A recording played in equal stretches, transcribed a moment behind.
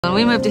When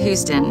we moved to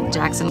Houston,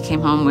 Jackson came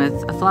home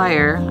with a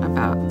flyer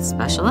about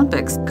Special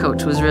Olympics.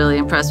 Coach was really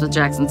impressed with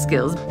Jackson's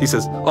skills. He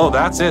says, "Oh,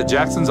 that's it,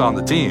 Jackson's on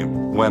the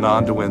team." Went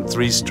on to win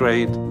 3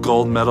 straight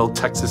gold medal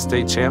Texas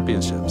State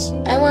championships.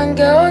 I won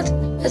gold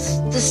at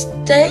the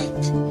state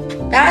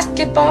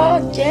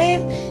basketball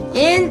game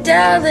in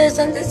Dallas,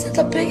 and this is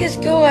the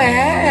biggest goal I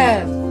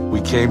have. We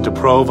came to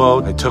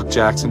Provo. I took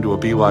Jackson to a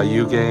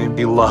BYU game.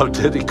 He loved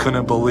it. He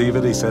couldn't believe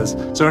it. He says,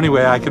 "Is there any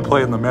way I can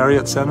play in the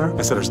Marriott Center?"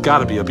 I said, "There's got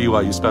to be a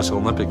BYU Special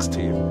Olympics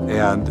team."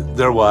 And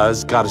there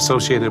was. Got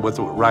associated with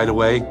it right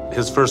away.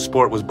 His first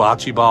sport was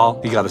bocce ball.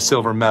 He got a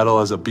silver medal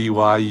as a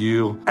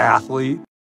BYU athlete.